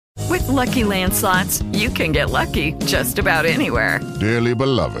Lucky Land Slots, you can get lucky just about anywhere. Dearly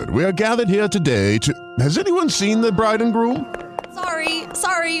beloved, we are gathered here today to... Has anyone seen the bride and groom?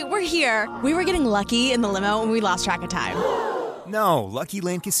 Sorry, we're here. We were getting lucky in the limo and we lost track of time. No, Lucky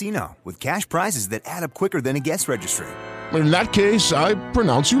Land Casino, with cash prizes that add up quicker than a guest registry. In that case, I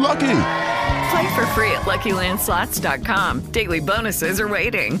pronounce you lucky. Play for free at LuckyLandSlots.com. Daily bonuses are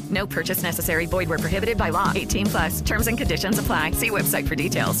waiting. No purchase necessary. Void where prohibited by law. 18+. Terms and conditions apply. See website for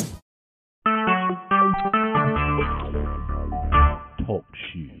details. Talk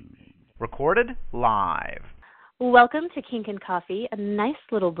shoes. Recorded live. Welcome to Kink and Coffee, a nice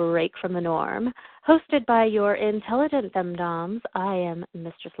little break from the norm. Hosted by your intelligent Femdoms, I am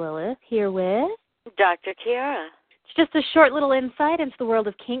Mistress Lilith, here with... Dr. Kiara. It's just a short little insight into the world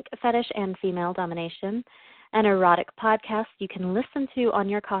of kink, fetish, and female domination. An erotic podcast you can listen to on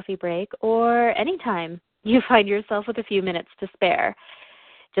your coffee break or anytime you find yourself with a few minutes to spare.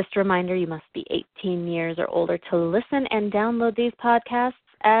 Just a reminder, you must be 18 years or older to listen and download these podcasts,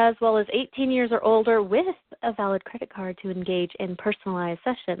 as well as 18 years or older with a valid credit card to engage in personalized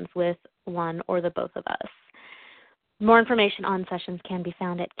sessions with one or the both of us. More information on sessions can be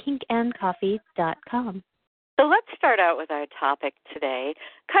found at kinkandcoffee.com. So let's start out with our topic today,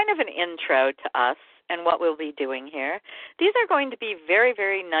 kind of an intro to us and what we'll be doing here. These are going to be very,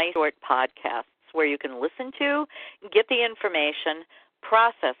 very nice short podcasts where you can listen to, get the information,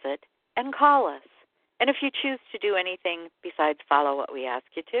 process it, and call us. And if you choose to do anything besides follow what we ask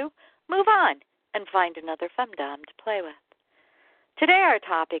you to, move on and find another femdom to play with. Today our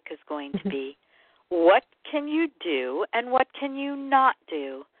topic is going to be, what can you do and what can you not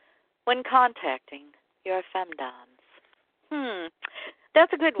do when contacting your femdoms?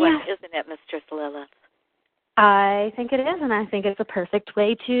 That's a good one, isn't it, Mistress Lilith? I think it is, and I think it's a perfect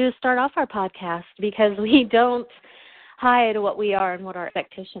way to start off our podcast because we don't hide what we are and what our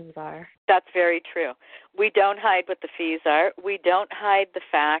expectations are. That's very true. We don't hide what the fees are. We don't hide the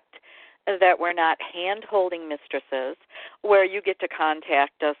fact that we're not hand-holding mistresses where you get to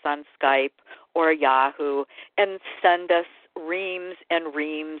contact us on Skype or Yahoo and send us reams and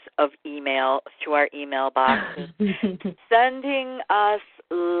reams of email to our email boxes, sending us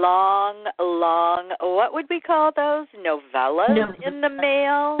long, what would we call those, novellas in the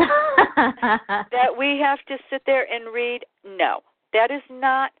mail that we have to sit there and read. No, that is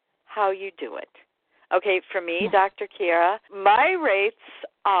not how you do it. Okay, for me, Dr. Kiara, my rates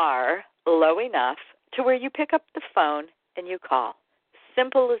are low enough to where you pick up the phone and you call.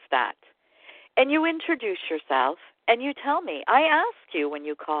 Simple as that. And you introduce yourself and you tell me. I ask you when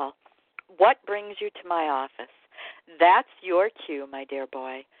you call, what brings you to my office? That's your cue, my dear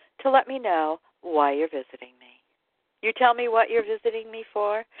boy, to let me know why you're visiting me. You tell me what you're visiting me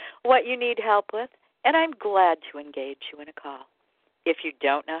for, what you need help with, and I'm glad to engage you in a call. If you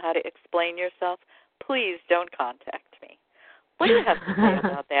don't know how to explain yourself, please don't contact me. What do you have to say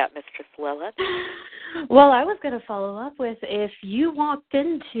about that, Mistress Lilith? Well, I was going to follow up with, if you walked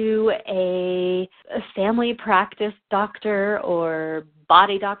into a family practice doctor or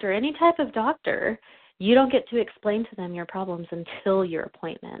body doctor, any type of doctor, you don't get to explain to them your problems until your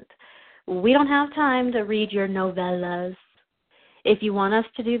appointment. We don't have time to read your novellas. If you want us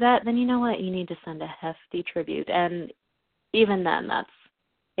to do that, then you know what? You need to send a hefty tribute. And even then, that's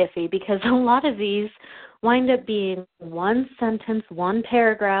iffy because a lot of these wind up being one sentence, one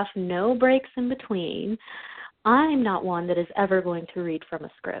paragraph, no breaks in between. I'm not one that is ever going to read from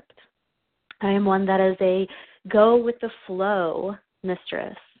a script. I am one that is a go-with-the-flow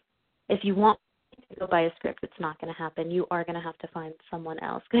mistress. If you want to go by a script, it's not going to happen. You are going to have to find someone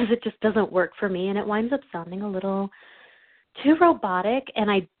else because it just doesn't work for me, and it winds up sounding a little too robotic,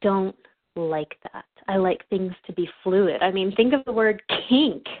 and I don't like that. I like things to be fluid. I mean, think of the word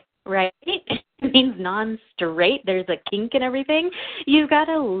kink, right? It means non-straight. There's a kink and everything. You've got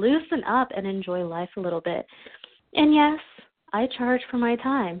to loosen up and enjoy life a little bit. And yes, I charge for my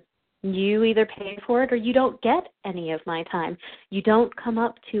time. You either pay for it or you don't get any of my time. You don't come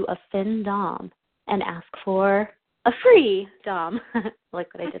up to a femdom and ask for a free dom,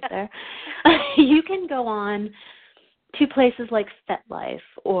 like what I did there. You can go on to places like FetLife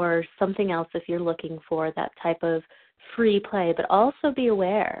or something else if you're looking for that type of free play, but also be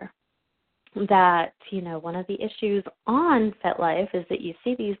aware that, you know, one of the issues on FetLife is that you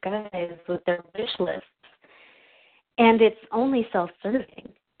see these guys with their wish lists, and it's only self-serving.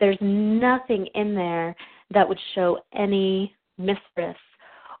 There's nothing in there that would show any mistress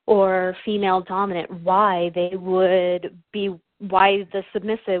or female dominant why the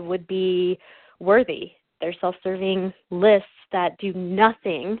submissive would be worthy. They're self-serving lists that do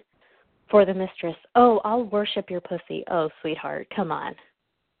nothing for the mistress. Oh, I'll worship your pussy. Oh, sweetheart, come on.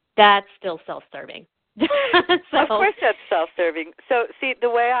 that's still self-serving. So, of course that's self-serving. So, see, the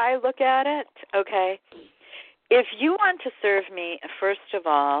way I look at it, okay, if you want to serve me, first of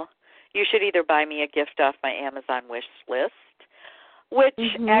all, you should either buy me a gift off my Amazon wish list, which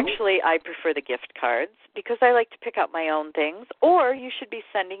actually I prefer the gift cards because I like to pick out my own things, or you should be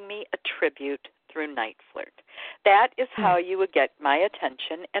sending me a tribute through Night Flirt. That is how you would get my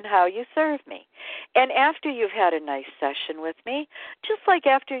attention and how you serve me. And after you've had a nice session with me, just like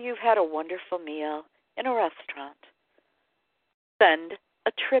after you've had a wonderful meal in a restaurant, send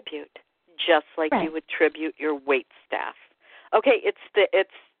a tribute, just like you would tribute your wait staff. Okay, it's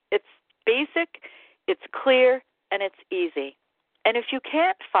basic, it's clear, and it's easy. And if you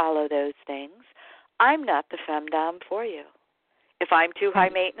can't follow those things, I'm not the femdom for you. If I'm too high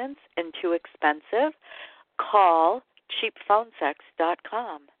maintenance and too expensive, call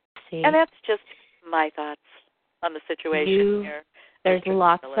cheapphonesex.com. And that's just my thoughts on the situation here. There's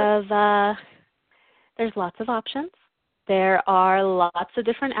lots of options. There are lots of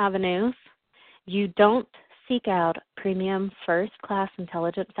different avenues. You don't seek out premium first-class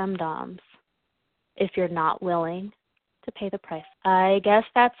intelligent femdoms if you're not willing to pay the price. I guess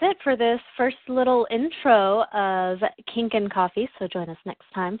that's it for this first little intro of Kink and Coffee, so join us next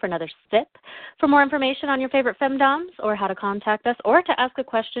time for another sip. For more information on your favorite femdoms or how to contact us or to ask a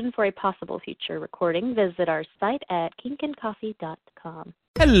question for a possible future recording, visit our site at kinkandcoffee.com.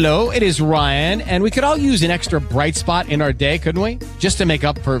 Hello, it is Ryan, and we could all use an extra bright spot in our day, couldn't we? Just to make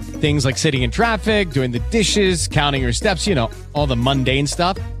up for things like sitting in traffic, doing the dishes, counting your steps, you know, all the mundane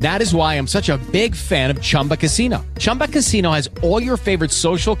stuff. That is why I'm such a big fan of Chumba Casino. Chumba Casino has all your favorite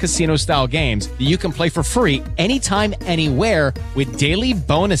social casino-style games that you can play for free anytime, anywhere with daily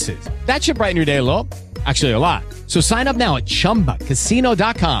bonuses. That should brighten your day a little. Actually, a lot. So sign up now at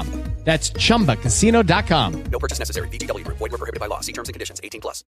ChumbaCasino.com. That's ChumbaCasino.com. No purchase necessary. VGW Group. Void where prohibited by law. See terms and conditions. 18+.